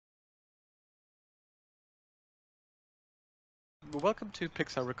welcome to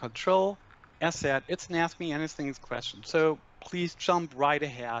PIXERA Control. As said, it's an Ask Me Anything question. So please jump right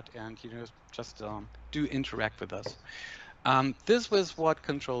ahead and just do interact with us. This was what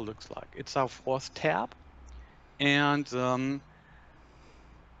Control looks like. It's our fourth tab, and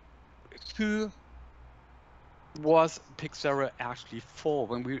who was PIXERA actually for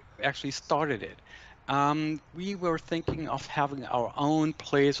when we actually started it? We were thinking of having our own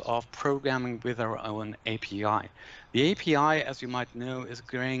place of programming with our own API. The API, as you might know, is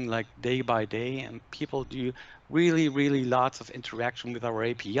growing like day by day, and people do really lots of interaction with our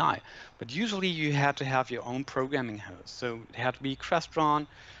API. But usually you had to have your own programming host. So it had to be Crestron,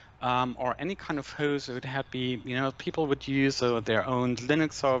 or any kind of host. It would have to be, people would use their own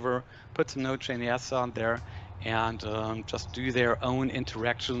Linux server, put some Node.js on there, and just do their own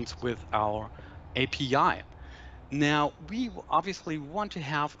interactions with our API. Now, we obviously want to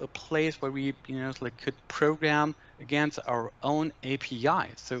have a place where we, could program against our own API.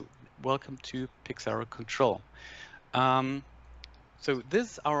 So welcome to PIXERA Control. So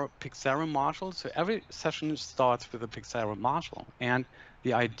this is our PIXERA module. So every session starts with a PIXERA module. And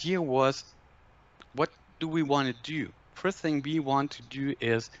the idea was, what do we want to do? First thing we want to do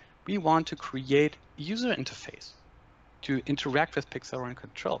is we want to create a user interface to interact with PIXERA and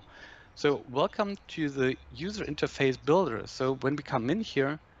Control. So welcome to the user interface builder. So when we come in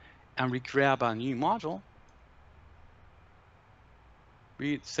here and we grab a new module,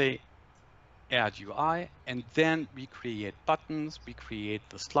 we say add UI, and then we create buttons, we create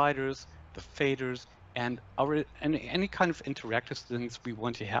the sliders, the faders, and any kind of interactive things we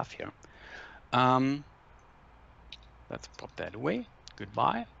want to have here. Let's pop that away.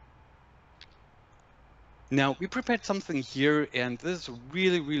 Goodbye. Now we prepared something here, and this is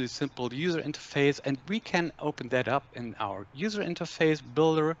really simple user interface, and we can open that up in our user interface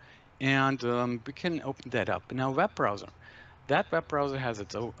builder, and we can open that up in our web browser. That web browser has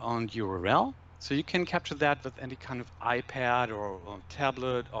its own URL, so you can capture that with any kind of iPad or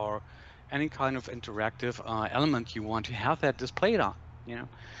tablet or any kind of interactive element you want to have that displayed on.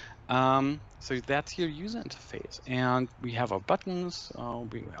 So that's your user interface, and we have our buttons,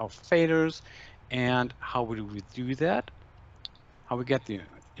 we have our faders. And how do we do that? How we get the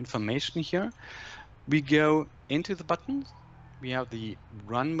information here? We go into the buttons. We have the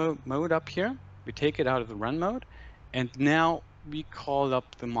run mode up here. We take it out of the run mode. And now we call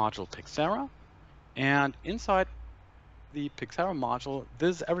up the module PIXERA. And inside the PIXERA module,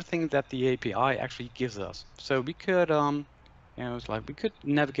 this is everything that the API actually gives us. So we could, we could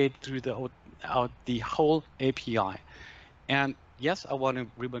navigate through the whole API. And yes, I want to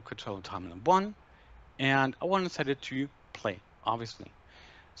remote control timeline 1, and I want to set it to play, obviously.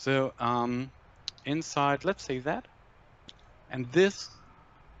 So inside, let's save that. And this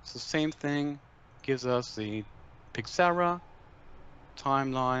is the same thing, gives us the PIXERA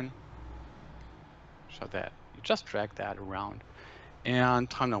timeline. Show that. You just drag that around. And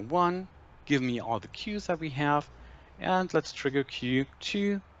timeline 1, give me all the queues that we have. And let's trigger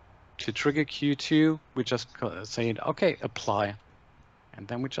Q2. To trigger Q2, we just say, okay, apply. And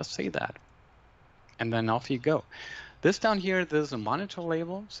then we just say that. And then off you go. This down here, there's a monitor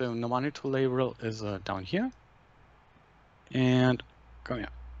label. So the monitor label is down here. And come here.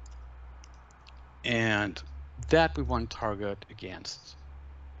 And that we want to target against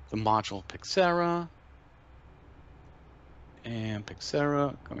the module PIXERA. And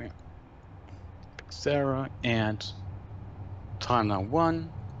PIXERA, come here. PIXERA and timeline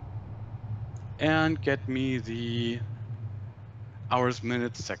 1. And get me the hours,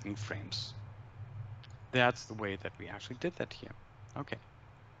 minutes, second frames. That's the way that we actually did that here. Okay.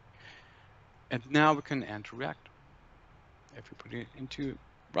 And now we can interact if we put it into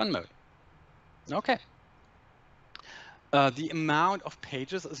run mode. Okay. The amount of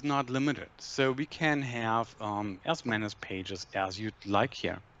pages is not limited, so we can have as many pages as you'd like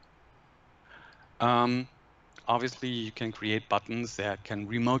here. Obviously, you can create buttons that can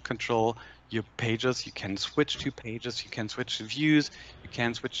remote control your pages. You can switch to pages. You can switch to views. You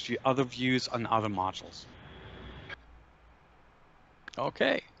can switch to other views on other modules.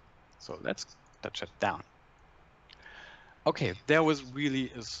 Okay, so let's touch it down. Okay, there was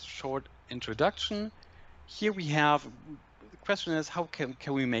really a short introduction. Here we have, the question is, how can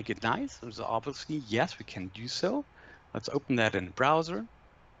we make it nice? So obviously, yes, we can do so. Let's open that in the browser.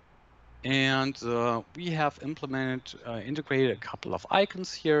 And we have integrated a couple of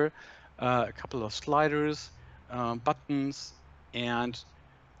icons here, a couple of sliders, buttons, and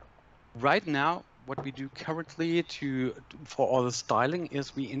right now, what we do currently for all the styling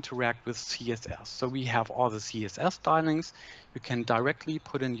is we interact with CSS. So we have all the CSS stylings. You can directly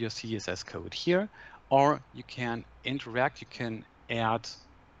put in your CSS code here, or you can interact. You can add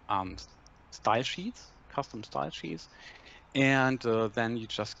style sheets, custom style sheets, and then you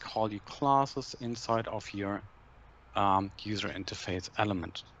just call your classes inside of your user interface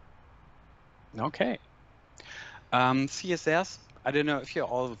element. Okay. CSS, I don't know if you're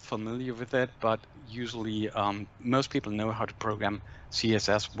all familiar with it, but usually most people know how to program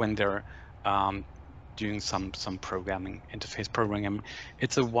CSS when they're doing some programming, interface programming.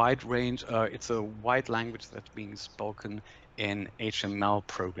 It's a wide range, it's a wide language that's being spoken in HTML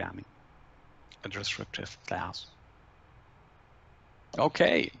programming, a descriptive class.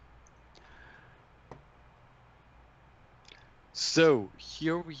 Okay. So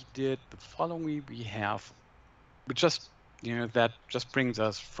here we did the following. We just, that just brings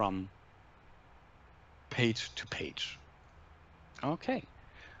us from page to page. Okay.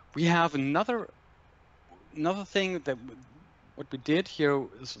 We have another thing that what we did here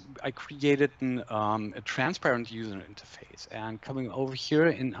is I created a transparent user interface, and coming over here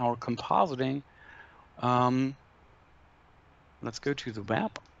in our compositing, let's go to the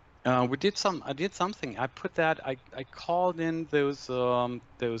web. I did something. I put that. I called in those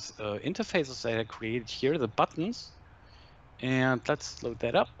interfaces that I created here, the buttons, and let's load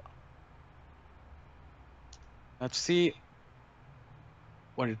that up. Let's see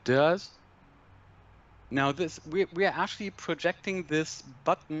what it does. Now we are actually projecting this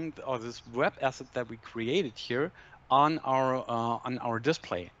button or this web asset that we created here on our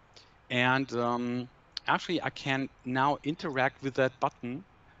display, and actually I can now interact with that button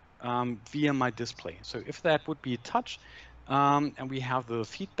via my display. So if that would be a touch, and we have the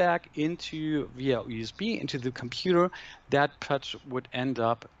feedback via USB into the computer, that touch would end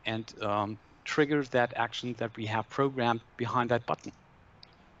up and trigger that action that we have programmed behind that button.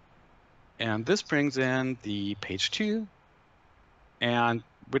 And this brings in the page 2, and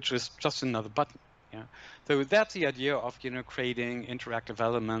which is just another button. Yeah. So that's the idea of creating interactive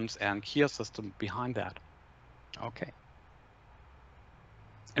elements and key system behind that. Okay.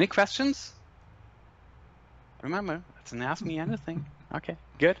 Any questions? Remember, it's an ask me anything. Okay,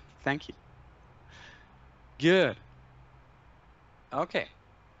 good. Thank you. Good. Okay.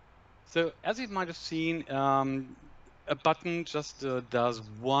 So as you might have seen, a button just does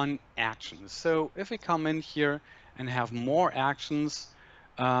one action. So if we come in here and have more actions,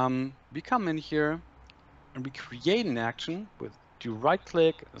 we come in here and we create an action with do right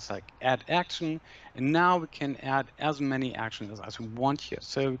click, it's like add action, and now we can add as many actions as we want here.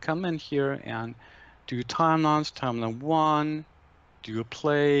 So we come in here and do timelines, timeline 1, do a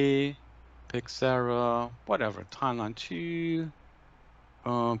play, PIXERA, whatever, timeline 2,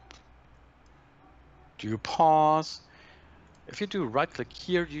 do a pause. If you do right click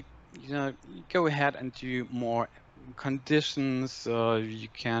here, you go ahead and do more conditions. You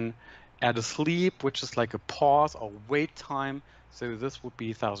can add a sleep, which is like a pause or wait time. So this would be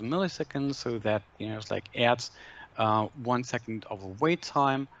 1,000 milliseconds, so that it's like adds 1 second of a wait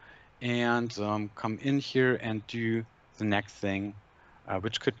time, and come in here and do the next thing,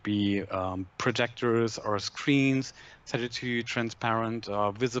 which could be projectors or screens, set it to transparent,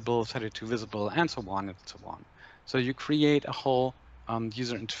 visible, set it to visible, and so on and so on. So you create a whole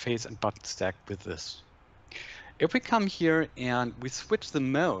user interface and button stack with this. If we come here and we switch the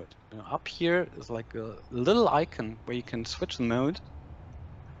mode, up here is like a little icon where you can switch the mode.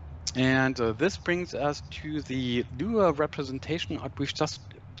 And this brings us to the Lua representation that we've just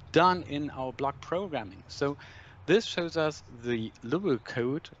done in our block programming. So this shows us the Lua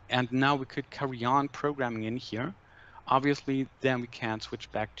code, and now we could carry on programming in here. Obviously, then we can switch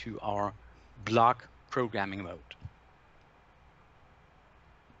back to our block programming mode.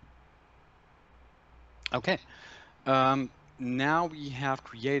 Okay, now we have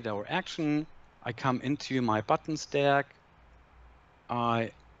created our action. I come into my button stack.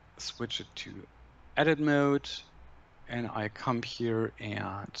 I switch it to edit mode, and I come here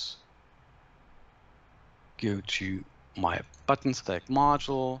and go to my button stack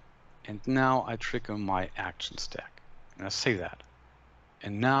module, and now I trigger my action stack. And I save that.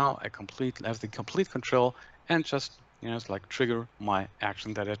 And now I have the complete control and just it's like trigger my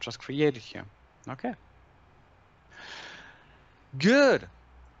action that I just created here. Okay. Good.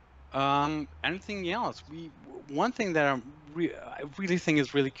 Anything else? One thing that I really think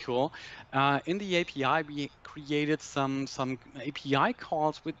is really cool, in the API we created some API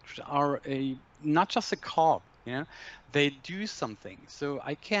calls which are not just a call. They do something. So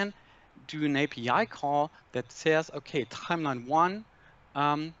I can do an API call that says, okay, timeline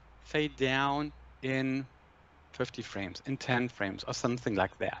 1, fade down in 50 frames, in 10 frames, or something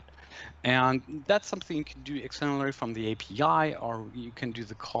like that. And that's something you can do externally from the API, or you can do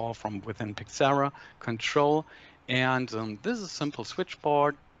the call from within PIXERA control. And this is a simple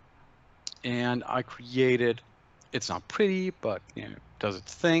switchboard. And I created, it's not pretty, but does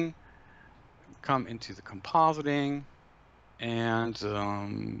its thing. Come into the compositing and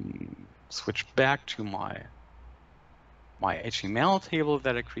switch back to my HTML table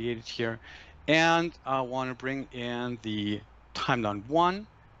that I created here. And I want to bring in the timeline 1,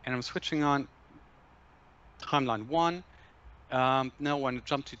 and I'm switching on timeline 1. Now I want to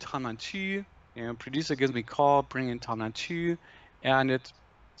jump to timeline 2. Producer gives me a call, bring in timeline 2, and it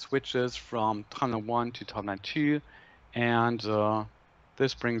switches from timeline 1 to timeline 2, and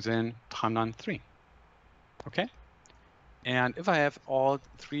this brings in timeline 3. Okay, and if I have all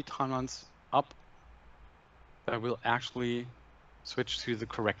 3 timelines up, I will actually switch to the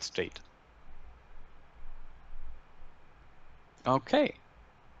correct state. Okay,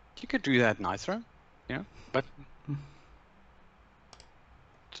 you could do that nicer, but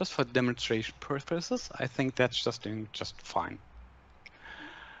just for demonstration purposes, I think that's just doing just fine.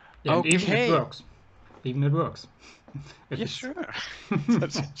 Yeah, okay. Even it works. Even it works. Yeah, sure.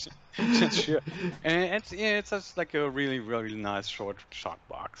 Sure. And it's just like a really, really nice short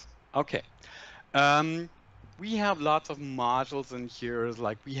box. Okay. We have lots of modules in here.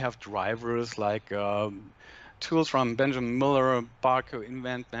 Like we have drivers like tools from Benjamin Miller, Barco,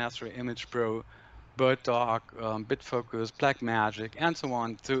 Invent, Master, Image Pro, BirdDog, BitFocus, Blackmagic, and so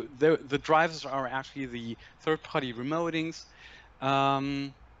on. So the drivers are actually the third-party remotings.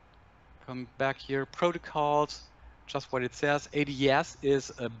 Come back here, protocols, just what it says. ADS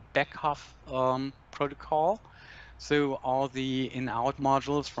is a backoff protocol. So all the in-out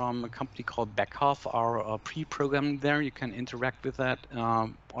modules from a company called Backoff are pre-programmed there. You can interact with that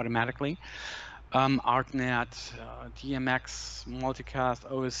automatically. ArtNet, DMX, Multicast,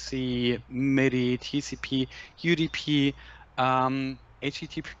 OSC, MIDI, TCP, UDP,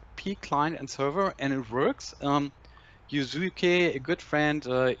 HTTP client and server, and it works. Yuzuke, a good friend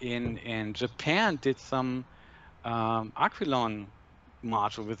in Japan, did some Aquilon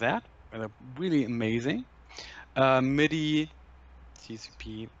module with that. Really amazing. MIDI,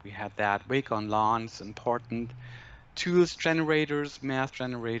 TCP, we had that. Wake on LAN is important. Tools, generators, math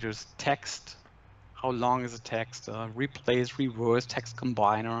generators, text. How long is a text? Replace, reverse, text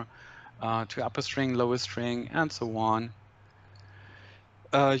combiner, to upper string, lower string, and so on.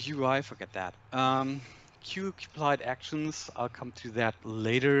 UI, forget that. Queue applied actions, I'll come to that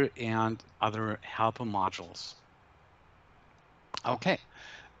later, and other helper modules. Okay.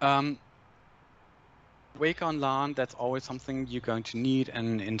 Wake on LAN, that's always something you're going to need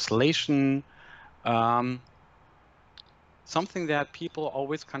an installation. Something that people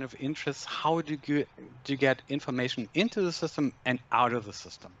always kind of interest, how do you get information into the system and out of the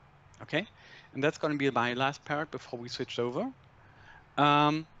system? Okay, and that's going to be my last part before we switch over.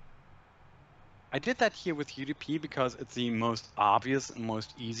 I did that here with UDP because it's the most obvious and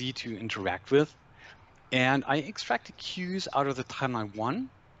most easy to interact with. And I extracted queues out of the timeline 1.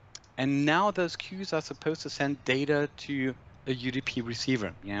 And now those queues are supposed to send data to a UDP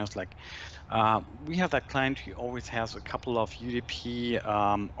receiver. It's like we have that client who always has a couple of UDP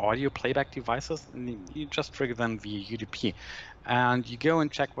audio playback devices, and you just trigger them via UDP. And you go and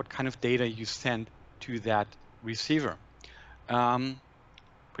check what kind of data you send to that receiver.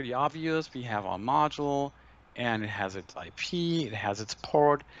 Pretty obvious. We have our module, and it has its IP, it has its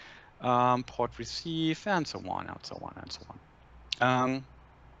port, port receive, and so on, and so on, and so on.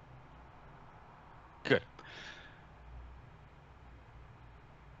 Good.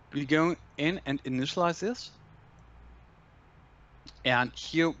 We go in and initialize this. And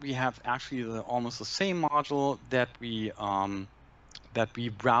here we have actually almost the same module that we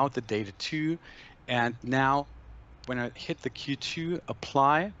route the data to. And now when I hit the Q2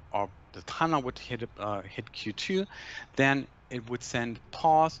 apply, or the timeline would hit Q2, then it would send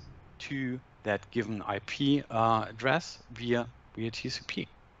pause to that given IP address via TCP.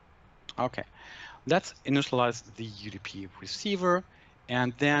 Okay, let's initialize the UDP receiver,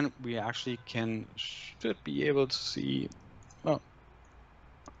 and then we actually should be able to see. Oh,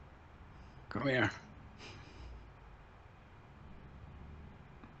 come here.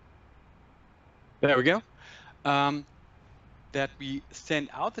 There we go. That we send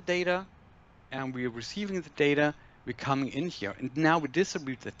out the data, and we're receiving the data. We're coming in here, and now we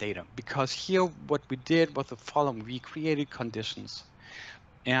distribute the data, because here what we did was the following: we created conditions.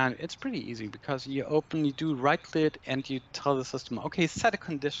 And it's pretty easy, because you do right-click and you tell the system, okay, set a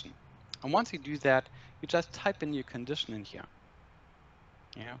condition. And once you do that, you just type in your condition in here.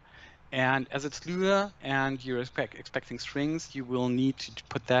 And as it's Lua and you're expecting strings, you will need to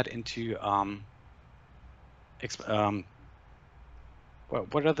put that into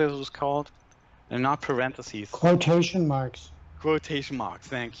what are those called? They're not parentheses. Quotation marks. Quotation marks.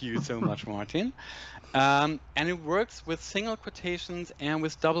 Thank you so much, Martin. And it works with single quotations and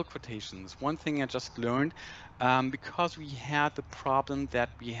with double quotations. One thing I just learned, because we had the problem that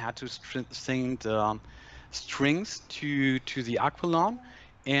we had to sing the strings to the Aquilon,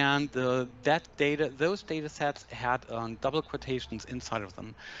 and those data sets had double quotations inside of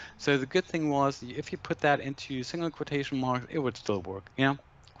them. So the good thing was, if you put that into single quotation marks, it would still work. Yeah,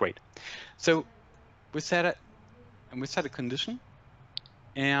 great. So we set it, and we set a condition,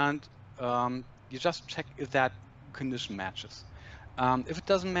 and you just check if that condition matches. If it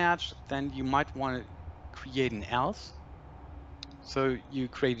doesn't match, then you might want to create an else. So you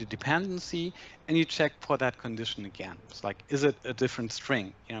create a dependency and you check for that condition again. It's like, is it a different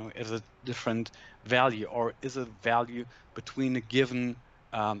string? You know, is it a different value, or is it a value between a given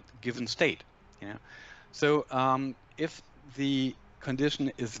state? You know, so if the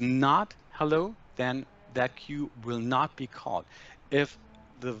condition is not hello, then that queue will not be called. If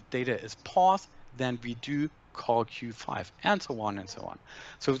the data is pause, then we do call Q5, and so on and so on.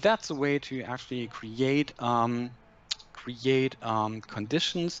 So that's a way to actually create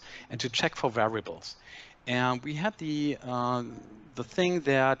conditions and to check for variables. And we had the thing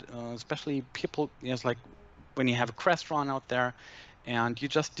that especially people, it's like when you have a restaurant out there and you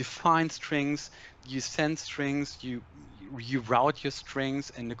just define strings, you send strings, you route your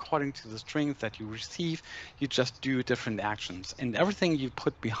strings, and according to the strings that you receive, you just do different actions. And everything you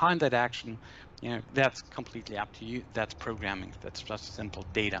put behind that action, you know, that's completely up to you. That's programming. That's just simple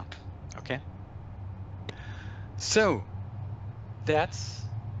data. Okay. So that's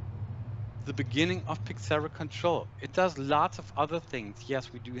the beginning of PIXERA control. It does lots of other things.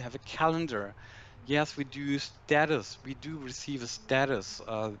 Yes, we do have a calendar. Yes, we do status. We do receive a status.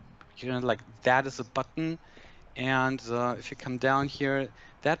 You know, like that is a button. And if you come down here,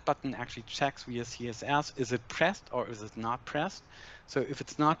 that button actually checks via CSS, is it pressed or is it not pressed? So if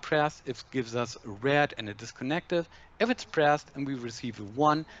it's not pressed, it gives us a red and a disconnected. If it's pressed and we receive a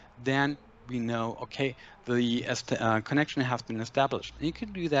 1, then we know, okay, the connection has been established. And you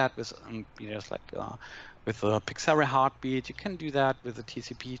can do that with, you know, it's like with a PIXERA heartbeat. You can do that with a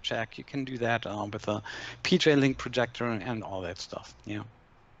TCP check. You can do that with a PJ link projector and all that stuff. You know,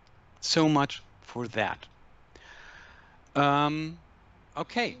 so much for that.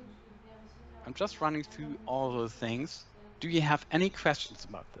 Okay, I'm just running through all those things. Do you have any questions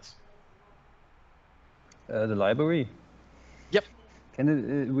about this? The library? Yep.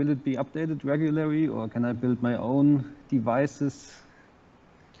 Will it be updated regularly, or can I build my own devices?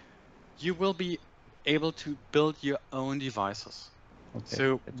 You will be able to build your own devices. Okay,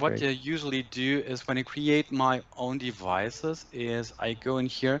 so what I usually do is when I create my own devices is I go in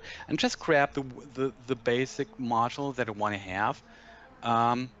here and just grab the basic module that I want to have.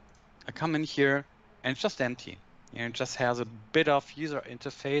 I come in here and it's just empty. You know, it just has a bit of user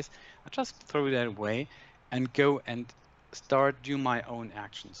interface. I just throw that away and go and start do my own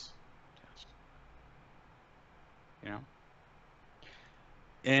actions. You know,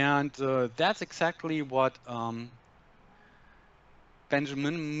 and that's exactly what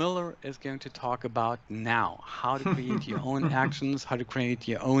Benjamin Miller is going to talk about now. How to create your own actions, how to create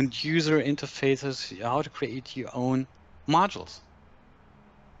your own user interfaces, how to create your own modules.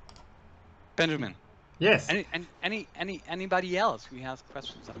 Benjamin. Yes. Anybody else who has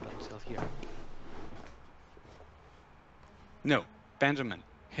questions up until here? No, Benjamin,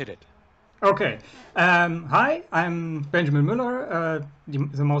 hit it. Okay. Hi, I'm Benjamin Müller.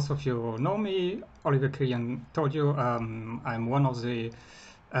 The most of you know me. Oliver Kilian told you I'm one of the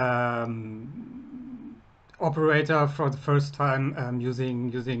operator for the first time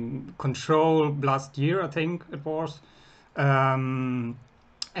using control last year, I think it was, and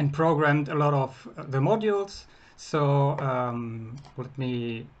programmed a lot of the modules. So let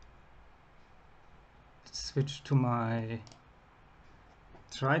me switch to my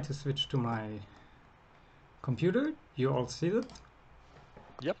try to switch to my computer. You all see it?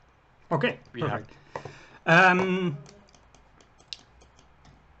 Yep. Okay, perfect.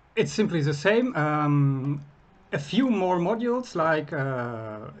 It's simply the same. A few more modules like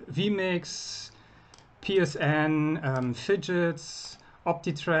vMix, PSN, fidgets,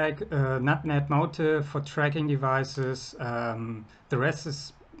 OptiTrack, NatNet Motive for tracking devices. The rest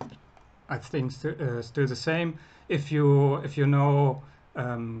is, I think, still the same. If you know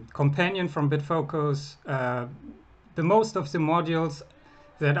Companion from BitFocus, the most of the modules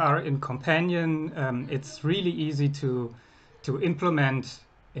that are in Companion, it's really easy to implement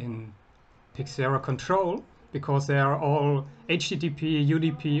in PIXERA control, because they are all HTTP,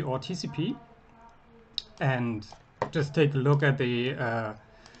 UDP, or TCP. And just take a look at the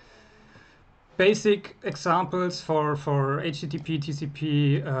basic examples for HTTP,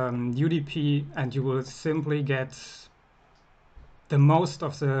 TCP, UDP, and you will simply get the most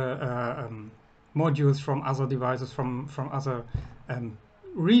of the modules from other devices, from other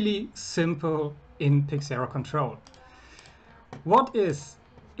really simple in PIXERA control. What is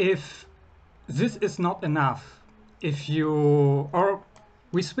if this is not enough? If you, or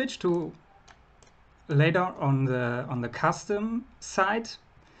we switch to later on the custom side.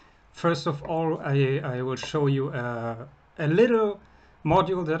 First of all, I will show you a little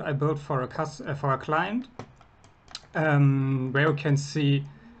module that I built for a client, where you can see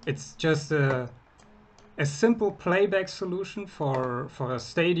it's just a simple playback solution for a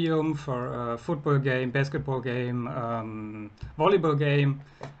stadium, for a football game, basketball game, volleyball game,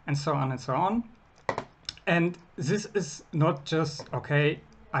 and so on and so on. And this is not just, okay,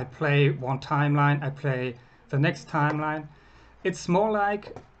 I play one timeline, I play the next timeline. It's more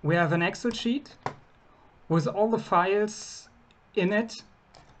like we have an Excel sheet with all the files in it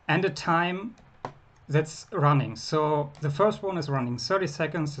and a time that's running. So the first one is running 30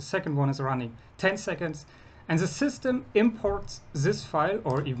 seconds, the second one is running 10 seconds, and the system imports this file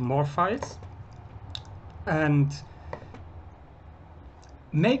or even more files and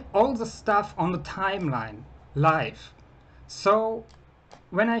make all the stuff on the timeline live. So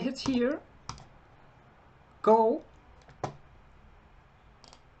when I hit here, go,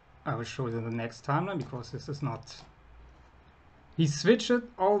 I will show you the next timeline because this is not, he switched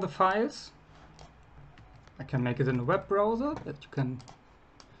all the files. I can make it in a web browser that you can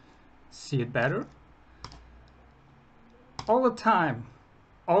see it better. All the time,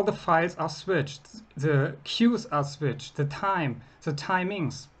 all the files are switched, the queues are switched, the time, the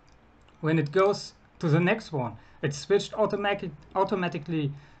timings. When it goes to the next one, it's switched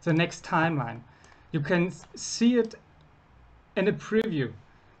automatically the next timeline. You can see it in a preview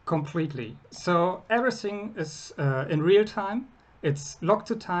completely. So everything is in real time. It's log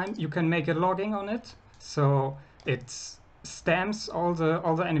to time. You can make a logging on it. So it stamps all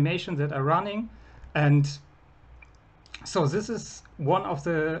the animations that are running. And so this is one of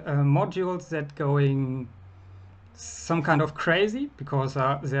the modules that going some kind of crazy, because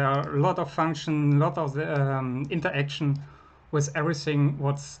there are a lot of function, a lot of the interaction with everything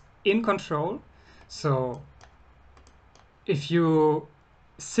what's in control. So if you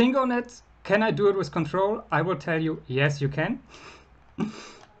think on it, can I do it with control? I will tell you, yes, you can.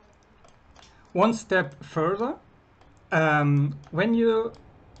 One step further, when the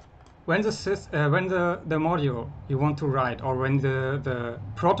module you want to write, or when the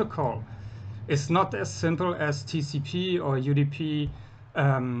protocol is not as simple as TCP or UDP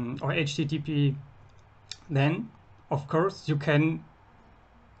or HTTP, then of course you can,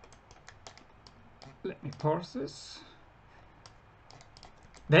 let me pause this,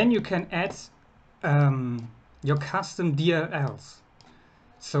 then you can add your custom DLLs.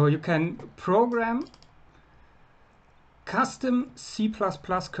 So you can program custom C++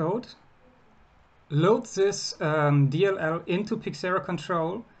 code, load this DLL into PIXERA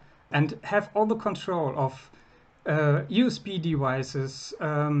control, and have all the control of USB devices,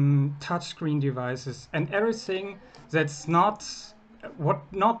 touchscreen devices, and everything that's not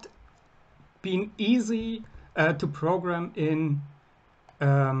been easy to program in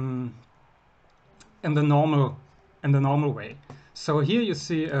the normal way. So here you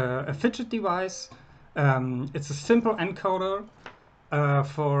see a fidget device. It's a simple encoder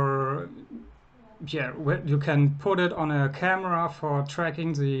for, yeah, you can put it on a camera for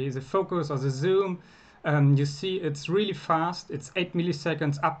tracking the focus or the zoom. You see it's really fast. It's 8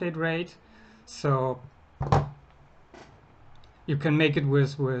 milliseconds update rate. So you can make it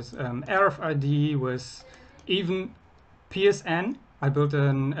with RFID, with even PSN. I built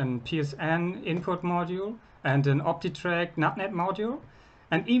an PSN input module and an OptiTrack NatNet module.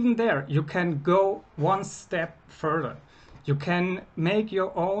 And even there, you can go one step further. You can make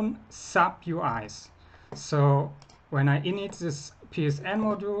your own sub-UIs. So when I init this PSN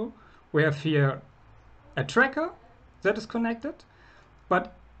module, we have here a tracker that is connected.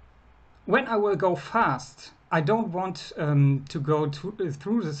 But when I will go fast, I don't want to go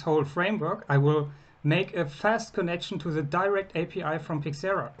through this whole framework. I will make a fast connection to the direct API from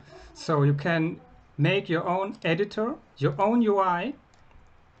PIXERA. So you can make your own editor, your own UI,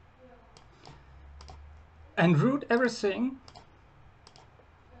 and route everything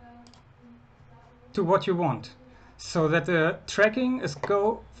to what you want, so that the tracking is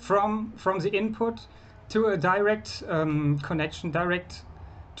from the input to a direct connection, direct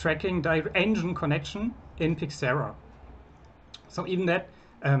tracking engine connection in PIXERA. So even that,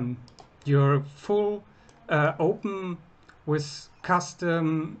 you're full open with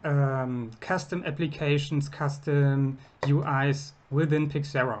custom applications, custom UIs within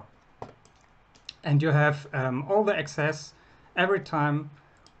PIXERA, and you have all the access every time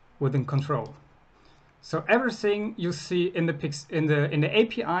within control. So everything you see in the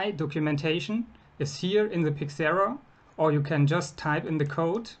API documentation is here in the PIXERA, or you can just type in the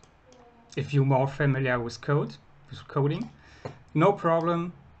code if you're more familiar with coding. No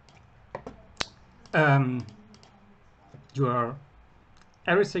problem. You are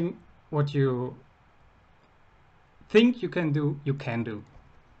everything what you think you can do, you can do.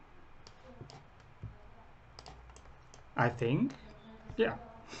 I think, yeah,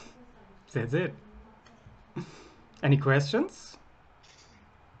 that's it. Any questions?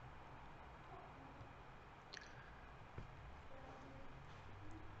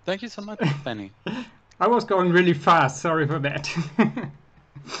 Thank you so much, Benny. I was going really fast. Sorry for that.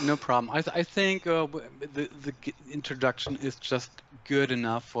 No problem. I think the introduction is just good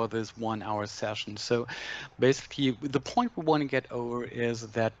enough for this 1 hour session. So basically, the point we want to get over is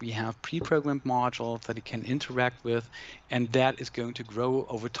that we have pre-programmed modules that you can interact with, and that is going to grow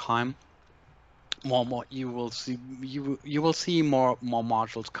over time. More you will see more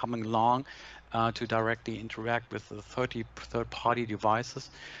modules coming along to directly interact with the third-party devices.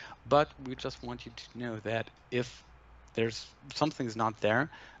 But we just want you to know that if there's something's not there,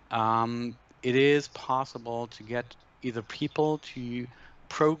 it is possible to get either people to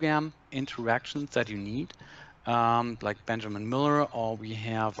program interactions that you need, like Benjamin Miller, or we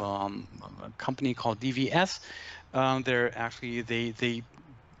have a company called DVS. They're actually they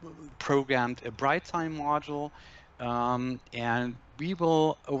programmed a bright sign module, and we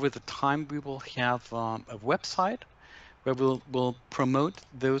will over the time we will have a website where we'll promote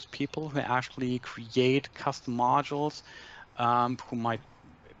those people who actually create custom modules, who might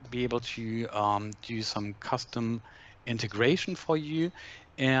be able to do some custom integration for you.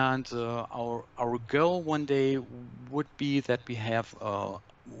 And our goal one day would be that we have a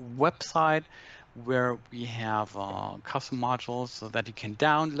website where we have custom modules so that you can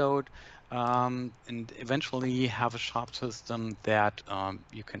download, and eventually have a shop system that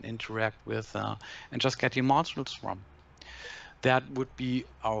you can interact with and just get your modules from. That would be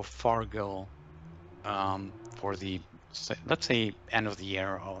our far goal for the, let's say, end of the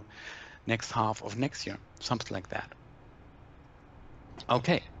year or next half of next year, something like that.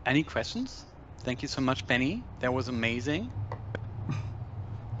 Okay, any questions? Thank you so much, Benny. That was amazing.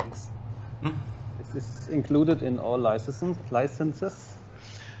 Thanks. Is this included in all licenses?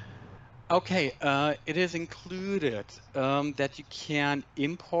 Okay, it is included that you can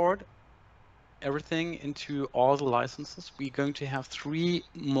import everything into all the licenses. We're going to have three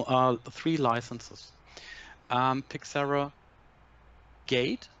licenses. PIXERA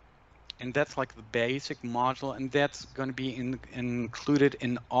Gate, and that's like the basic module, and that's going to be included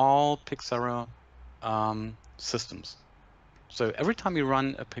in all PIXERA systems. So every time you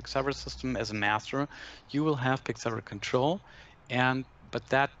run a PIXERA system as a master, you will have PIXERA control, but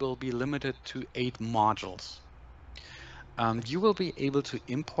that will be limited to 8 modules. You will be able to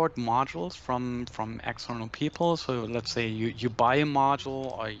import modules from external people. So let's say you buy a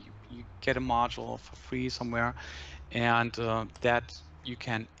module, or you get a module for free somewhere, and that you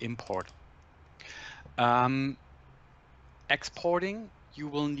can import. Exporting, you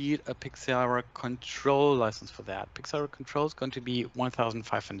will need a PIXERA control license for that. PIXERA control is going to be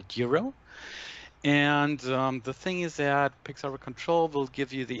 1,500 euro. And the thing is that PIXERA control will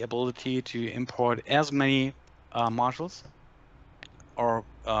give you the ability to import as many modules, or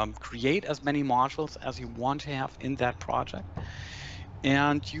create as many modules as you want to have in that project.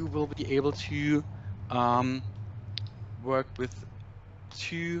 And you will be able to work with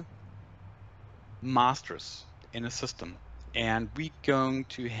 2 masters in a system. And we're going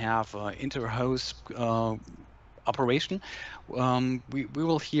to have inter-host operation. We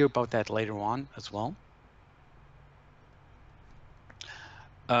will hear about that later on as well.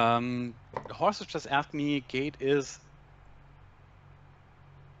 Horst has just asked me, Gate is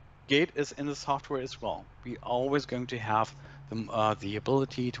in the software as well. We're always going to have the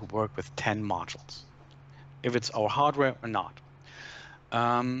ability to work with 10 modules, if it's our hardware or not.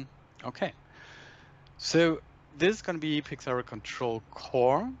 Okay, so this is going to be PIXERA Control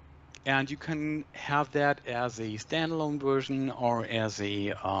Core, and you can have that as a standalone version or as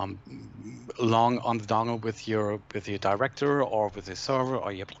a along on the dongle with your director or with a server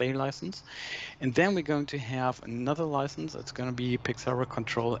or your Play license. And then we're going to have another license. It's going to be PIXERA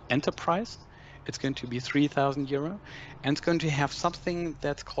Control Enterprise, It's going to be €3,000, and it's going to have something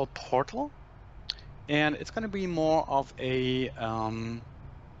that's called Portal, and it's going to be more of a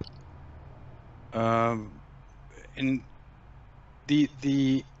in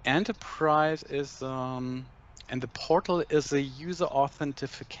the enterprise is and the portal is a user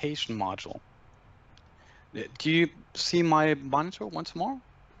authentication module. Do you see my monitor once more?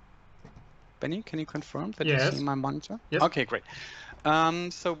 Benny, can you confirm that you see my monitor? Yes. Okay, great.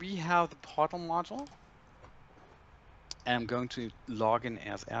 So we have the portal module. I'm going to log in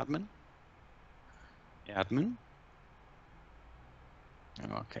as admin. Admin.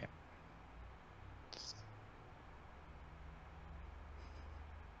 Okay.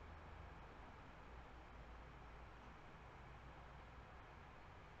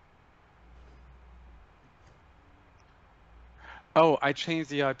 Oh, I changed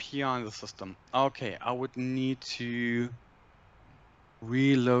the IP on the system. Okay, I would need to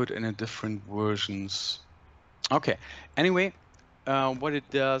reload in a different versions. Okay, anyway, what it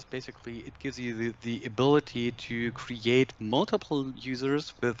does, basically, it gives you the ability to create multiple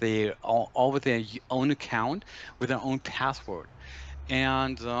users with their all with their own account, with their own password.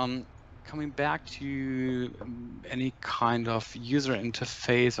 And coming back to any kind of user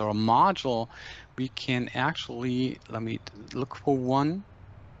interface or module, we can actually, let me look for one.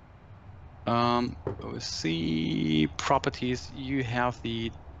 See properties, you have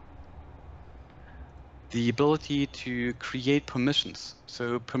the ability to create permissions.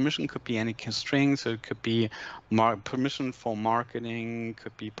 So permission could be any string, so it could be permission for marketing,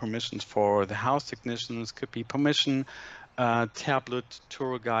 could be permissions for the house technicians, could be permission tablet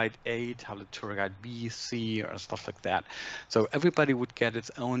tour guide A, tablet tour guide B, C, or stuff like that. So everybody would get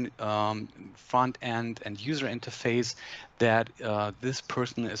its own front end and user interface that this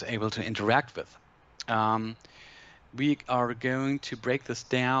person is able to interact with. We are going to break this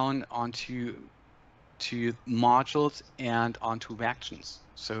down onto modules and onto actions,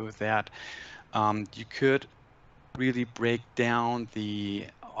 so that you could really break down the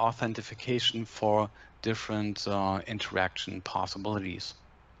authentication for different interaction possibilities.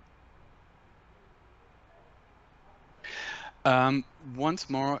 Once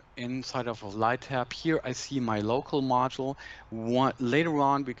more, inside of a light tab here, I see my local module. Later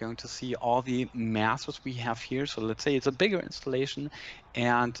on, we're going to see all the masters we have here. So let's say it's a bigger installation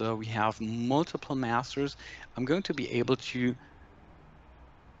and we have multiple masters. I'm going to be able to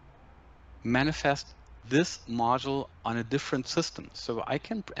manifest this module on a different system. So I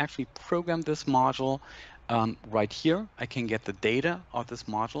can actually program this module right here. I can get the data of this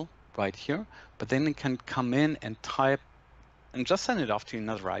module right here, but then it can come in and type and just send it off to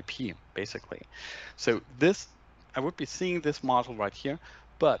another IP, basically. So this, I would be seeing this module right here,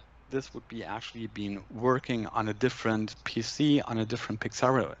 but this would be actually been working on a different PC, on a different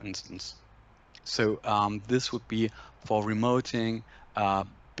PIXERA instance. So this would be for remoting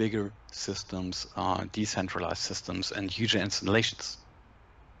bigger systems, decentralized systems, and user installations.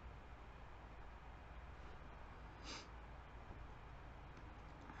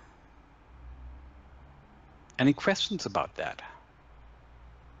 Any questions about that?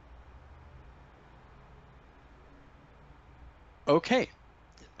 Okay.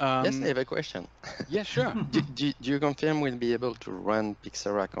 Yes, I have a question. Yeah, sure. Do you confirm we'll be able to run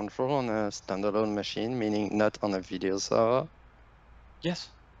PIXERA control on a standalone machine, meaning not on a video server? Yes,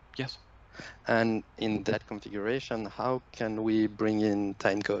 yes. And in that configuration, how can we bring in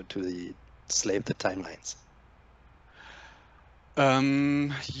timecode to slave the timelines?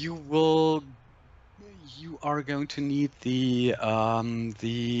 You are going to need the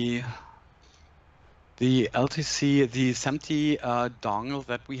LTC, the SMPTE dongle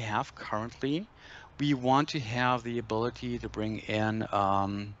that we have currently. We want to have the ability to bring in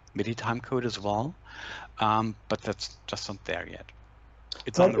MIDI timecode as well, but that's just not there yet.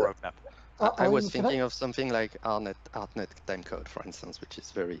 It's on the roadmap. I was thinking of something like ARNet timecode, for instance, which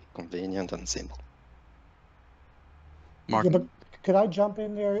is very convenient and simple. Martin? Yeah, but could I jump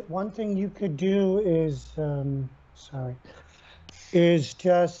in there? One thing you could do is, is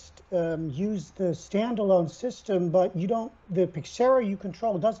just use the standalone system, but you don't, the PIXERA you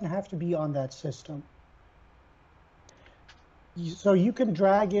control doesn't have to be on that system. So you can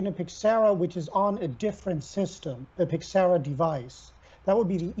drag in a PIXERA which is on a different system, a PIXERA device. That would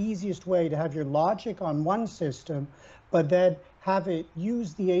be the easiest way to have your logic on one system, but then have it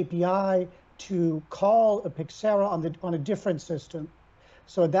use the API to call a PIXERA on a different system.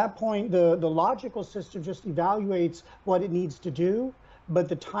 So at that point, the logical system just evaluates what it needs to do, but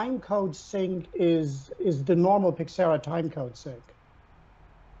the timecode sync is the normal PIXERA timecode sync.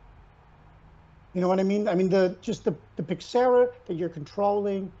 You know what I mean? I mean, just the PIXERA that you're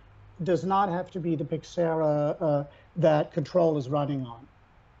controlling does not have to be the PIXERA that control is running on.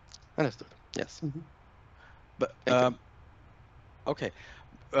 Understood. Yes. Mhm. But Thank you. okay.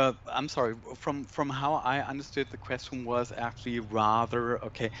 I'm sorry. From how I understood, the question was actually rather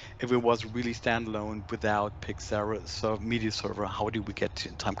okay. If it was really standalone without PIXERA, so media server, how do we get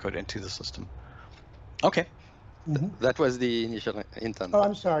timecode into the system? Okay. That was the initial intent. Oh,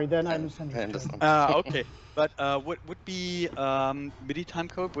 I'm sorry. Then I I misunderstood. understand. Okay. But what would be MIDI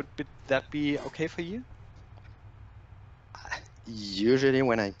timecode? Would that be okay for you? Usually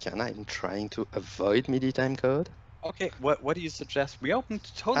when I can, I'm trying to avoid MIDI timecode. Okay. What do you suggest? We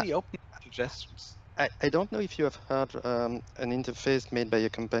totally open suggestions. I don't know if you have heard an interface made by a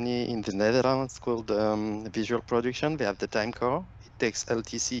company in the Netherlands called Visual Production. They have the timecore. It takes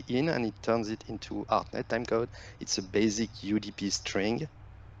LTC in and it turns it into ArtNet timecode. It's a basic UDP string,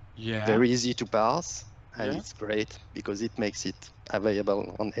 Yeah. very easy to parse, and Yeah. it's great because it makes it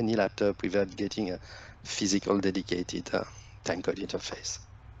available on any laptop without getting a physical dedicated timecode interface.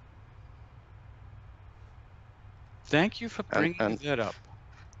 Thank you for bringing that up.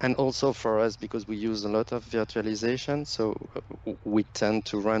 And also for us, because we use a lot of virtualization, so we tend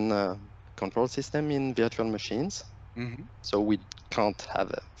to run a control system in virtual machines. Mm-hmm. So we can't have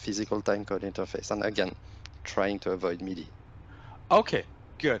a physical timecode interface. And again, trying to avoid MIDI. Okay,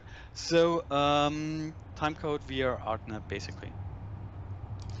 good. So timecode via ArtNet, basically.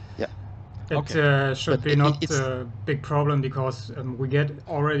 Yeah. It should But be not it's a big problem because we get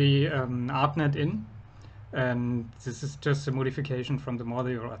already ArtNet in, and this is just a modification from the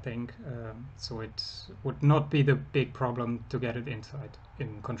module, I think. So it would not be the big problem to get it inside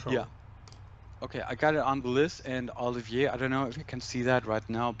in control. Yeah. Okay, I got it on the list, and Olivier, I don't know if you can see that right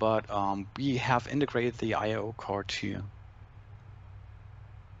now, but we have integrated the I/O core too.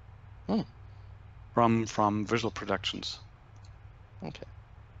 From Visual Productions. okay.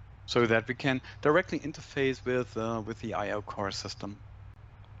 So that we can directly interface with the I/O core system.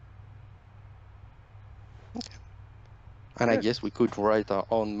 Okay. And I guess we could write our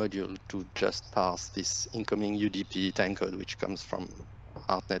own module to just parse this incoming UDP timecode, which comes from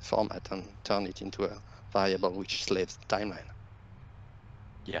ArtNet format, and turn it into a variable which slaves the timeline.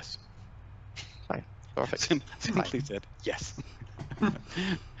 Yes. Fine. Perfect. Simply said, yes.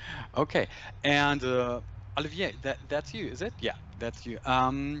 Okay, and Olivier, that's you, is it? Yeah, that's you. Yes.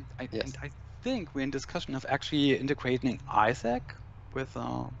 And I think we're in discussion of actually integrating Isaac with.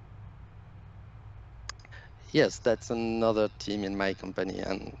 Yes, that's another team in my company,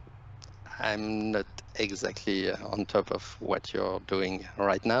 and I'm not exactly on top of what you're doing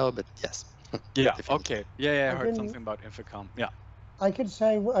right now, but yes. Yeah. Definitely. Okay. Yeah. I heard can- something about Infocom. Yeah. I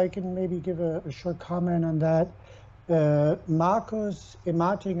can maybe give a short comment on that. Marcus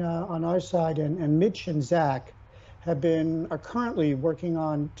Imatinga on our side and Mitch and Zach are currently working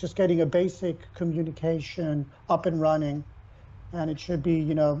on just getting a basic communication up and running. And it should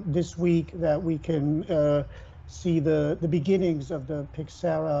be, this week that we can see the beginnings of the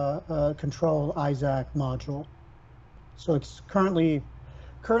PIXERA control Isaac module. So it's currently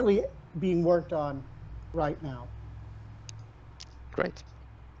being worked on right now. Great.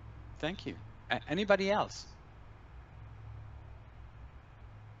 Thank you. Anybody else?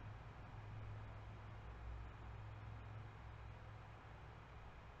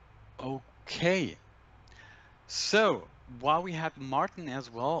 Okay. So while we had Martin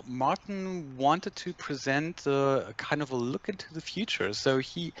as well, Martin wanted to present kind of a look into the future. So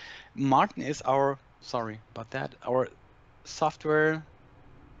Martin is our software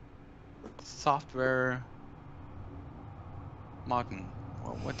Martin.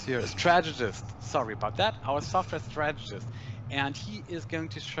 Well, what's your strategist? Sorry about that. Our software strategist. And he is going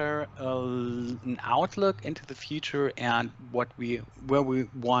to share an outlook into the future and where we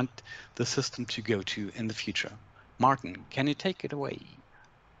want the system to go to in the future. Martin, can you take it away?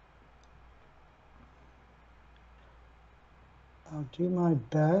 I'll do my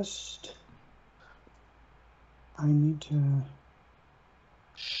best. I need to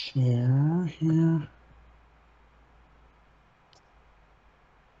share here.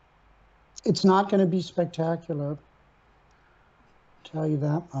 It's not going to be spectacular, I'll tell you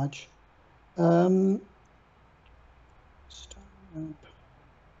that much. Startup.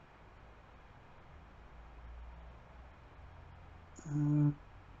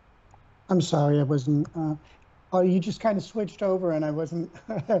 I'm sorry, I wasn't. Oh, you just kind of switched over, and I wasn't.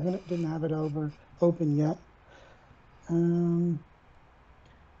 Didn't have it open yet.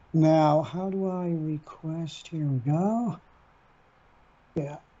 Now, how do I request? Here we go.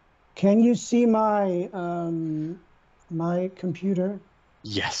 Yeah. Can you see my my computer?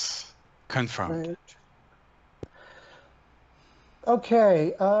 Yes, confirmed. Right.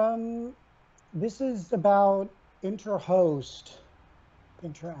 Okay, this is about inter-host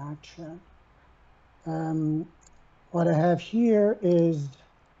interaction. What I have here is,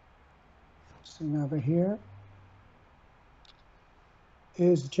 over here,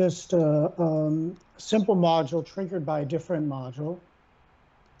 is just a simple module triggered by a different module.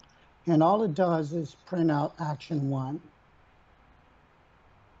 And all it does is print out action 1.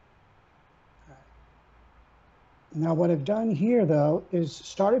 Now what I've done here, though, is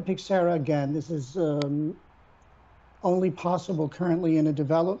started PIXERA again. This is only possible currently in a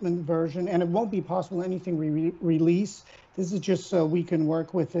development version, and it won't be possible anything we release. This is just so we can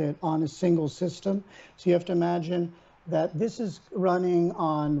work with it on a single system. So you have to imagine that this is running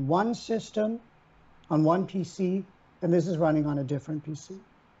on one system, on one PC, and this is running on a different PC.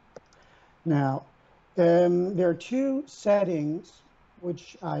 Now, there are 2 settings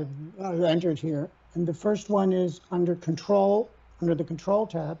which I've entered here. And the first one is under control, under the control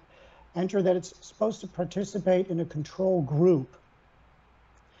tab, enter that it's supposed to participate in a control group.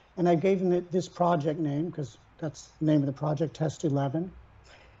 And I gave them this project name because that's the name of the project, Test 11.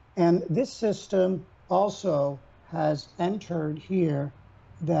 And this system also has entered here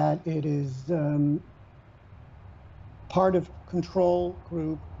that it is part of control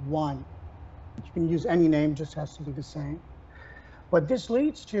group 1. You can use any name, just has to be the same. What this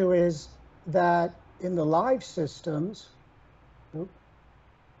leads to is that in the live systems,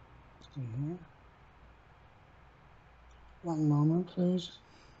 one moment, please.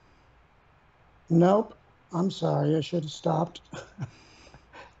 Nope, I'm sorry, I should have stopped.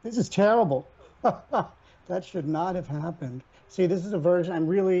 This is terrible. That should not have happened. See, this is a version I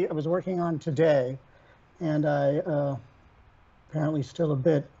was working on today, and I apparently still a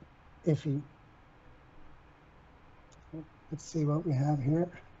bit iffy. Let's see what we have here.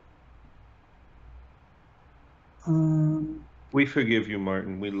 We forgive you,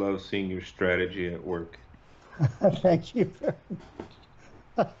 Martin. We love seeing your strategy at work. Thank you very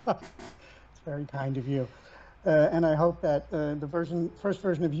much. It's very kind of you. And I hope that the first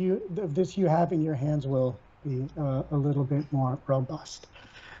version of this you have in your hands will be a little bit more robust.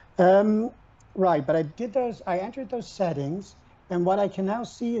 Right, but I entered those settings, and what I can now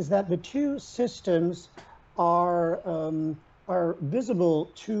see is that the 2 systems are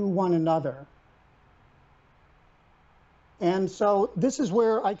visible to one another. And so this is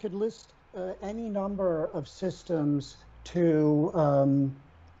where I could list any number of systems to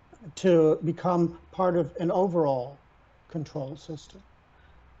become part of an overall control system.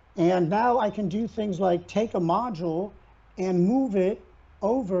 And now I can do things like take a module and move it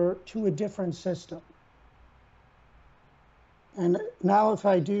over to a different system. And now if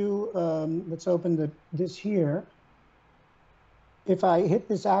I do, let's open this here. If I hit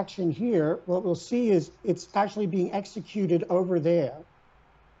this action here, what we'll see is it's actually being executed over there.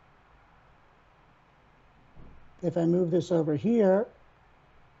 If I move this over here,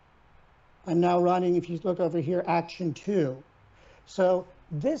 I'm now running, if you look over here, action 2. So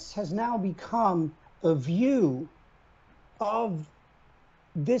this has now become a view of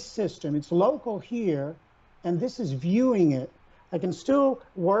this system. It's local here, and this is viewing it. I can still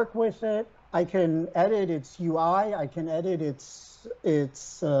work with it. I can edit its UI. I can edit its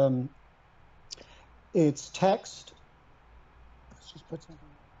text. Let's just put something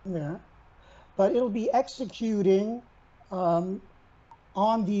in there. But it'll be executing on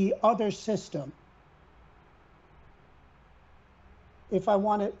the other system. If I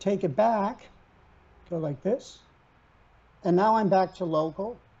want to take it back, go like this. And now I'm back to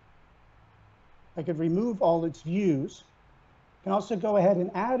local. I could remove all its views. I can also go ahead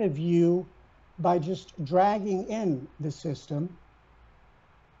and add a view by just dragging in the system.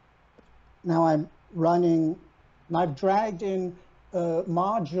 Now I'm running, and I've dragged in a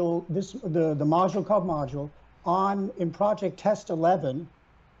module, the module called module, in project test 11,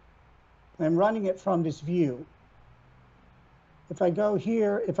 and I'm running it from this view. If I go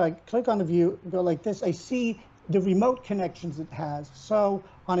here, if I click on the view, go like this, I see the remote connections it has. So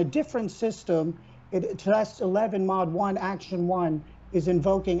on a different system, test 11 mod 1 action 1 is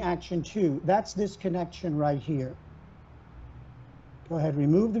invoking action 2. That's this connection right here. Go ahead,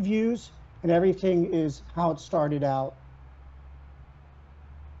 remove the views, and everything is how it started out.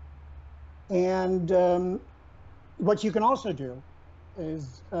 And what you can also do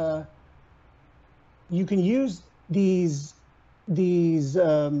is you can use these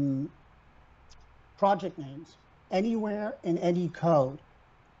project names anywhere in any code.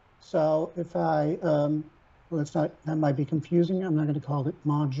 So if I, well, it's not, that might be confusing. I'm not going to call it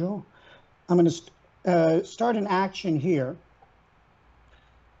module. I'm going to start an action here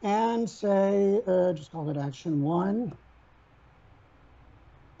and say, just call it action 1.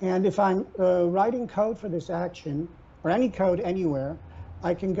 And if I'm writing code for this action, or any code anywhere,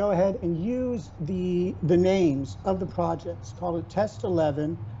 I can go ahead and use the names of the projects. Call it test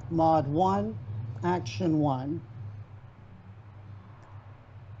 11, mod 1, action 1.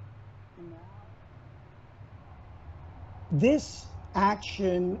 This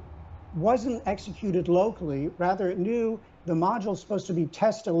action wasn't executed locally, rather it knew the module is supposed to be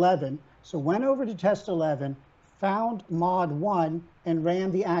test 11, so went over to test 11, found mod 1, and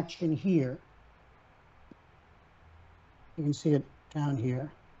ran the action here. You can see it down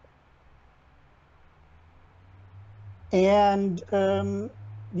here. And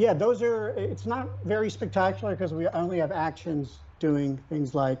yeah, those are, it's not very spectacular because we only have actions doing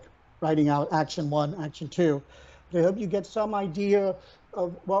things like writing out action 1, action 2. But I hope you get some idea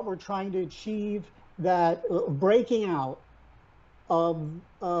of what we're trying to achieve, that breaking out of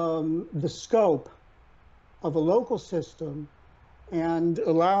the scope of a local system and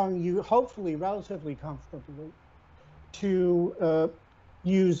allowing you, hopefully relatively comfortably, to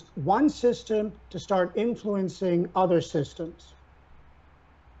use one system to start influencing other systems.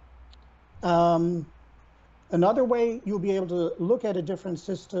 Another way you'll be able to look at a different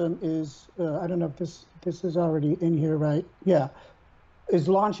system is, I don't know if this is already in here, right? Yeah, is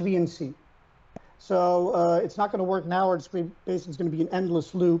launch VNC. So it's not going to work now, or it's basically going to be an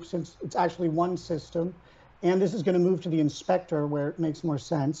endless loop since it's actually one system. And this is going to move to the inspector where it makes more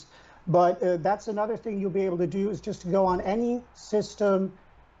sense. But that's another thing you'll be able to do, is just to go on any system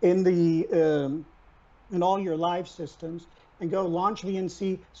in the in all your live systems and go launch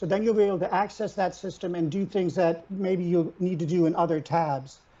VNC. So then you'll be able to access that system and do things that maybe you'll need to do in other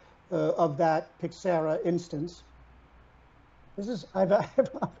tabs of that PIXERA instance. This is, I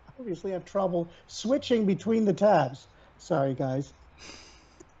obviously have trouble switching between the tabs. Sorry, guys.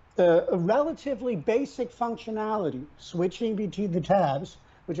 A relatively basic functionality, switching between the tabs,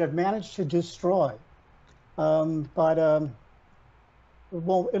 which I've managed to destroy. But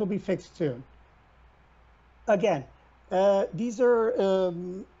it'll be fixed soon. Again, these are,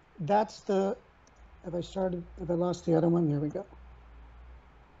 that's the, have I lost the other one? There we go.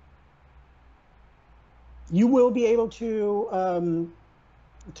 You will be able to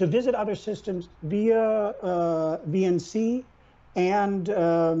visit other systems via VNC and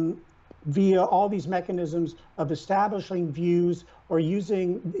via all these mechanisms of establishing views or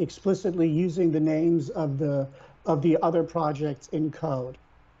explicitly using the names of the other projects in code.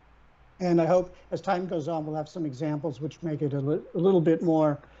 And I hope as time goes on, we'll have some examples which make it a little bit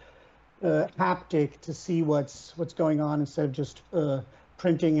more haptic to see what's going on instead of just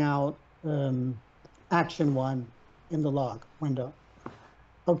printing out action 1 in the log window.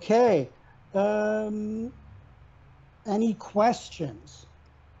 Okay. Any questions?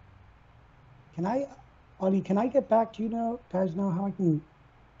 Audie, can I get back to you guys know how I can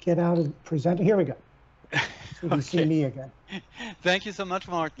get out and present? Here we go. So you can see me again. Thank you so much,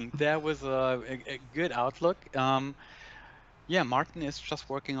 Martin. That was a good outlook. Yeah, Martin is just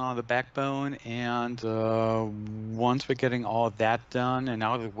working on the backbone, and once we're getting all of that done and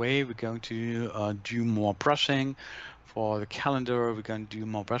out of the way, we're going to do more brushing for the calendar. We're going to do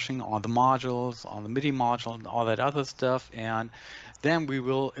more brushing on the modules, on the MIDI module, and all that other stuff, and then we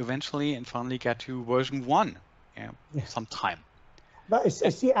will eventually and finally get to version 1 sometime. But I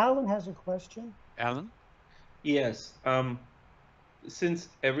see Alan has a question. Alan? Yes. Since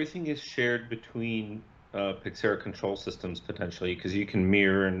everything is shared between PIXERA control systems potentially, because you can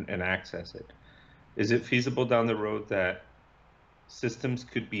mirror and access it, is it feasible down the road that systems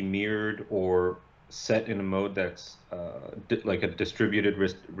could be mirrored or set in a mode that's like a distributed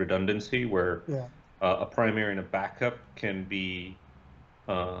redundancy, where a primary and a backup can be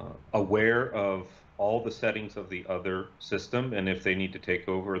aware of all the settings of the other system, and if they need to take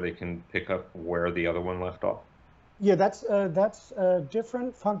over, they can pick up where the other one left off? Yeah, that's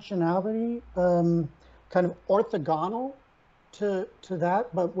different functionality, kind of orthogonal to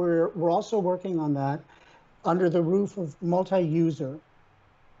that, but we're also working on that under the roof of multi-user.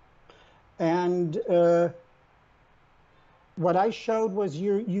 And what I showed was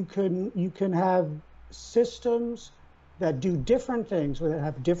you can have systems that do different things, that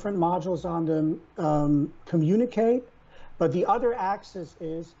have different modules on them, communicate, but the other axis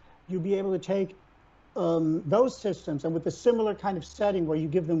is you'll be able to take those systems, and with a similar kind of setting where you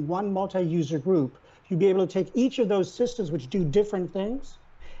give them one multi-user group, you'll be able to take each of those systems which do different things,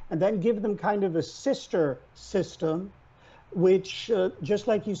 and then give them kind of a sister system, which, just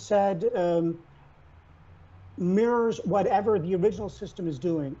like you said, mirrors whatever the original system is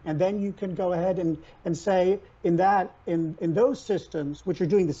doing. And then you can go ahead and say in those systems, which are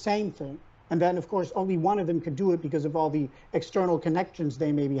doing the same thing, And then, of course, only one of them can do it because of all the external connections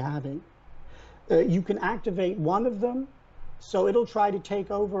they may be having. You can activate one of them, so it'll try to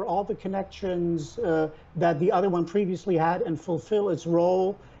take over all the connections that the other one previously had and fulfill its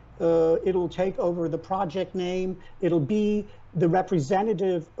role. It'll take over the project name. It'll be the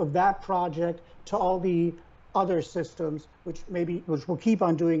representative of that project to all the other systems, which will keep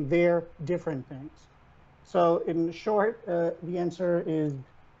on doing their different things. So in short, the answer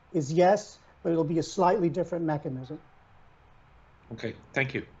is yes, but it'll be a slightly different mechanism. Okay,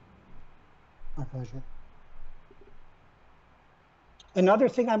 thank you. My pleasure. Another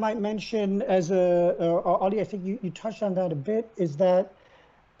thing I might mention as Ollie, I think you touched on that a bit, is that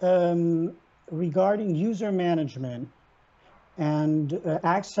regarding user management and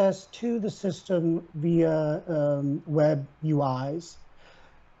access to the system via web UIs,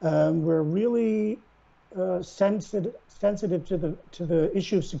 we're really sensitive to the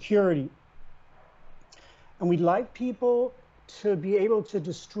issue of security, and we'd like people to be able to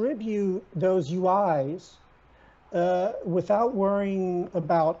distribute those UIs without worrying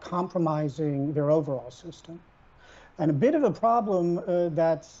about compromising their overall system. And a bit of a problem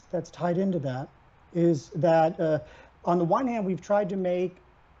that's tied into that is that on the one hand, we've tried to make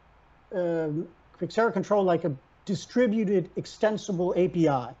PIXERA control like a distributed extensible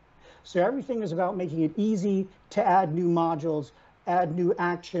API. So everything is about making it easy to add new modules, add new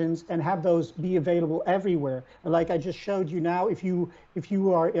actions, and have those be available everywhere. And like I just showed you now, if you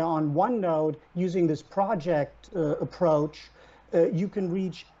are on one node using this project approach, you can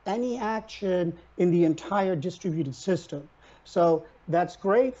reach any action in the entire distributed system. So that's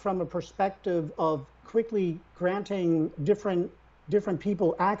great from a perspective of quickly granting different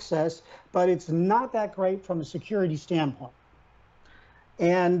people access, but it's not that great from a security standpoint.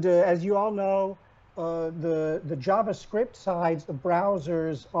 And as you all know, the JavaScript sides of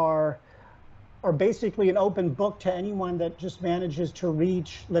browsers are basically an open book to anyone that just manages to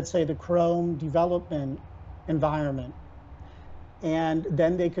reach, let's say, the Chrome development environment. And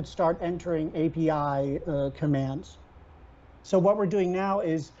then they could start entering API commands. So what we're doing now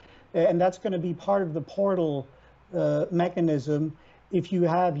is, and that's going to be part of the portal mechanism, if you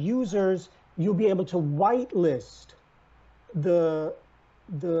have users, you'll be able to whitelist the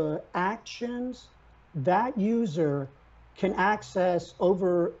actions that user can access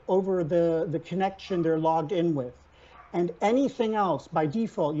over the connection they're logged in with. And anything else, by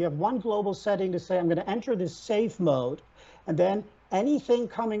default, you have one global setting to say, I'm going to enter this safe mode, and then anything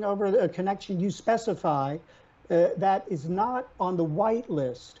coming over the connection you specify that is not on the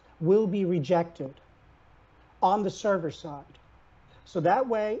whitelist will be rejected on the server side. So that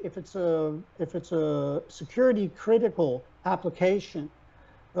way, if it's a security critical application,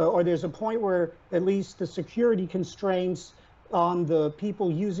 or there's a point where at least the security constraints on the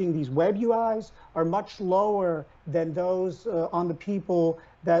people using these web UIs are much lower than those on the people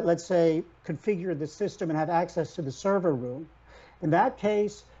that, let's say, configure the system and have access to the server room. In that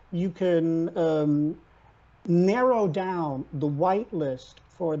case, you can narrow down the whitelist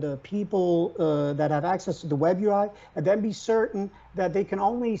for the people that have access to the web UI, and then be certain that they can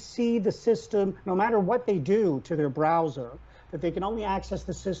only see the system, no matter what they do to their browser, that they can only access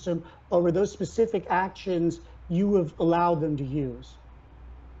the system over those specific actions you have allowed them to use.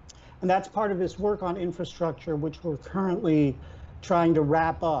 And that's part of this work on infrastructure, which we're currently trying to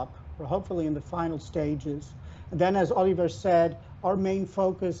wrap up. We're hopefully in the final stages. And then, as Oliver said, our main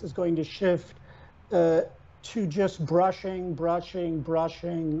focus is going to shift to just brushing. Did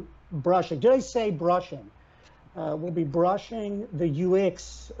I say brushing? We'll be brushing the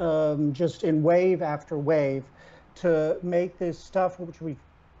UX just in wave after wave to make this stuff, which we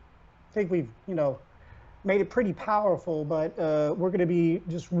think we've, made it pretty powerful, but we're going to be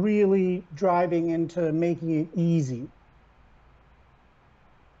just really driving into making it easy.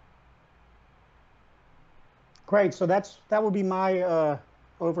 Great, so that would be my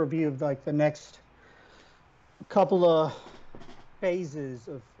overview of like the next couple of phases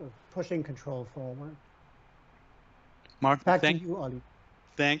of pushing control forward. Martin, back to you, Ollie.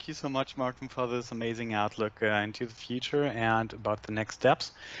 Thank you so much, Martin, for this amazing outlook into the future and about the next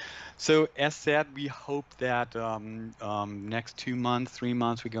steps. So as said, we hope that next 2 months, 3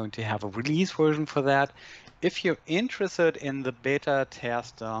 months, we're going to have a release version for that. If you're interested in the beta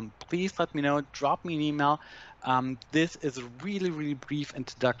test, please let me know, drop me an email. This is a really, really brief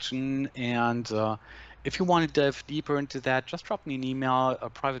introduction, and if you want to dive deeper into that, just drop me an email, a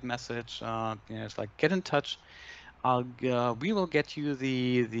private message. It's like, get in touch. We will get you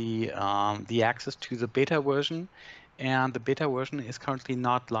the access to the beta version, and the beta version is currently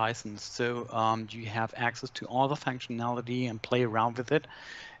not licensed, so you have access to all the functionality and play around with it.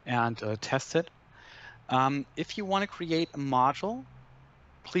 and test it. If you want to create a module,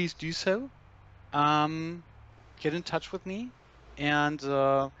 please do so. Get in touch with me, and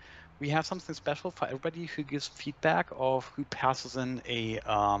we have something special for everybody who gives feedback of who passes in a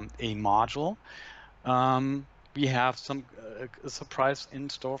module. We have some a surprise in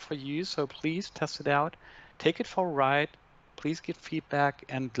store for you, so please test it out, take it for a ride, please give feedback,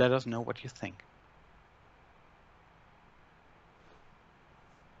 and let us know what you think.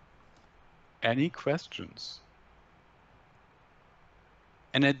 Any questions?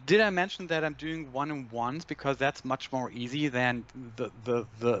 And did I mention that I'm doing one-on-ones because that's much more easy than the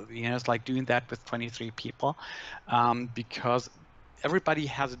you know, it's like doing that with 23 people, because everybody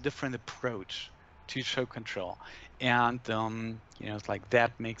has a different approach to show control, and you know, it's like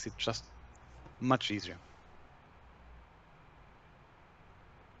that makes it just much easier.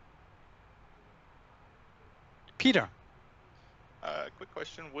 Peter. Quick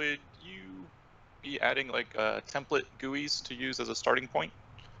question: would you be adding like template GUIs to use as a starting point,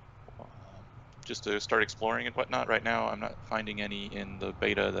 just to start exploring and whatnot? Right now, I'm not finding any in the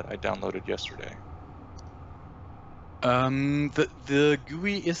beta that I downloaded yesterday. The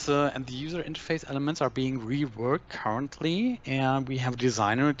GUI is and the user interface elements are being reworked currently, and we have a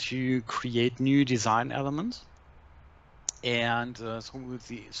designer to create new design elements. And so we'll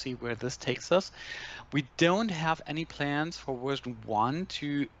see where this takes us. We don't have any plans for version 1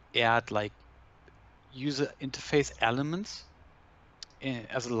 to add like user interface elements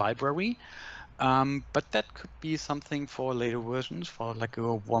as a library, but that could be something for later versions, for like a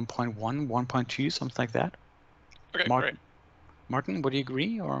 1.1, 1.2, something like that. Okay, Martin, great. Martin, would you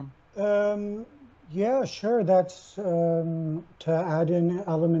agree, or? Yeah, sure. That's to add in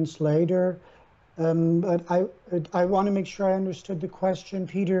elements later. But I want to make sure I understood the question,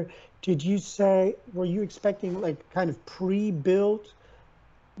 Peter. Did you say, were you expecting like kind of pre-built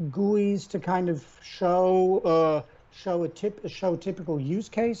GUIs to kind of show typical use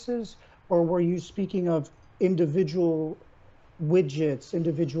cases, or were you speaking of individual widgets,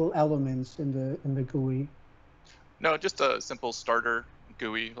 individual elements in the GUI? No, just a simple starter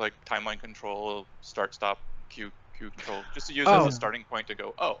GUI, like timeline control, start, stop, queue control, just to use as a starting point to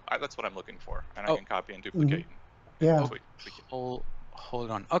go, oh, that's what I'm looking for, and I can copy and duplicate. Yeah. Hold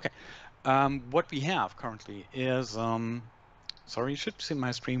on. Okay. What we have currently is, sorry, you should see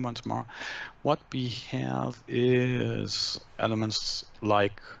my screen once more. What we have is elements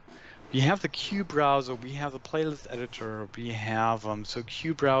like, we have the Q browser, we have the playlist editor, we have, so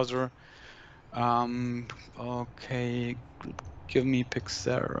Q browser, okay, give me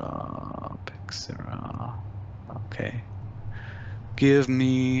PIXERA, okay. Give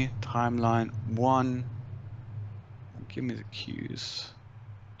me timeline 1, give me the cues.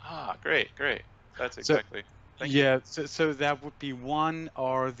 Ah, great. That's exactly. Thank you. So that would be 1,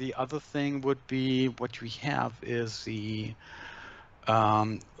 or the other thing would be what we have is the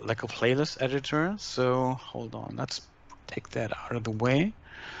like a playlist editor. So hold on, let's take that out of the way.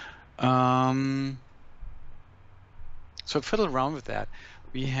 So fiddle around with that.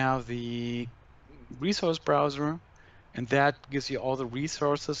 We have the resource browser, and that gives you all the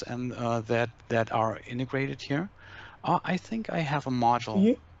resources and that are integrated here. I think I have a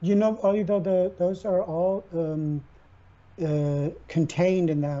module. You know, although those are all contained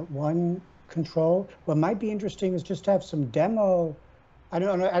in that one control. What might be interesting is just to have some demo. I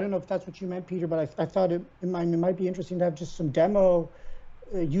don't know if that's what you meant, Peter, but I thought it might be interesting to have just some demo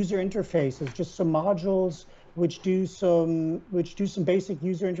user interfaces, just some modules which do some basic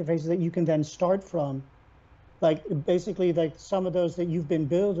user interfaces that you can then start from, like basically like some of those that you've been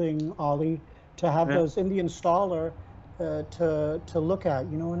building, Ollie, to have those in the installer to look at.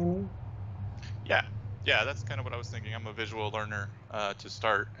 You know what I mean? Yeah, that's kind of what I was thinking. I'm a visual learner to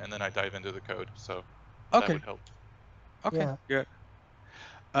start, and then I dive into the code. So that would help. Okay, good.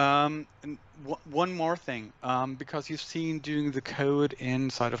 And one more thing, because you've seen doing the code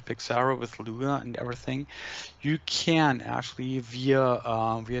inside of PIXERA with Lua and everything, you can actually via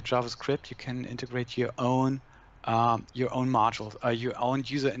JavaScript, you can integrate your own modules, your own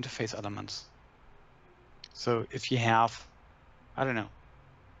user interface elements. So if you have, I don't know,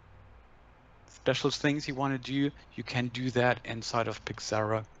 special things you want to do, you can do that inside of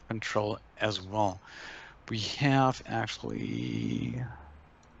PIXERA control as well. We have actually,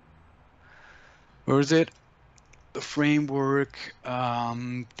 where is it? The framework,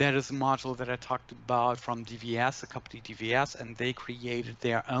 that is a module that I talked about from DVS, the company DVS, and they created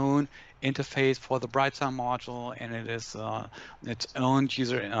their own interface for the Brightside module, and it is its own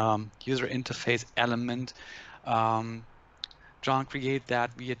user interface element. John created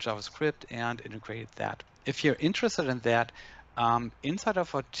that via JavaScript and integrated that. If you're interested in that, inside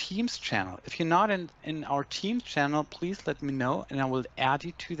of our Teams channel. If you're not in our Teams channel, please let me know, and I will add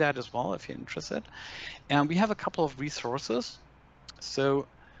you to that as well if you're interested. And we have a couple of resources. So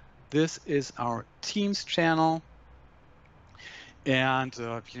this is our Teams channel. And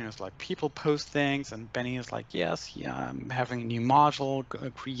it's like people post things, and Benny is like, yes, yeah, I'm having a new module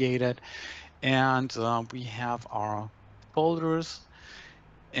created. And we have our folders,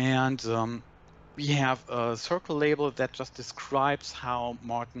 and we have a circle label that just describes how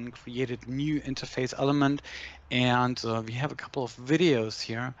Martin created new interface element. And we have a couple of videos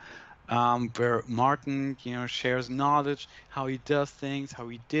here where Martin, shares knowledge, how he does things, how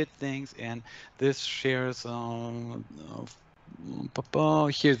he did things, and this shares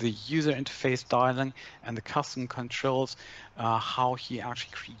here's the user interface dialing and the custom controls, how he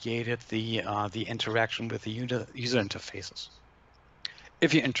actually created the interaction with the user interfaces,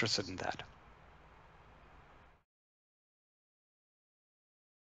 if you're interested in that.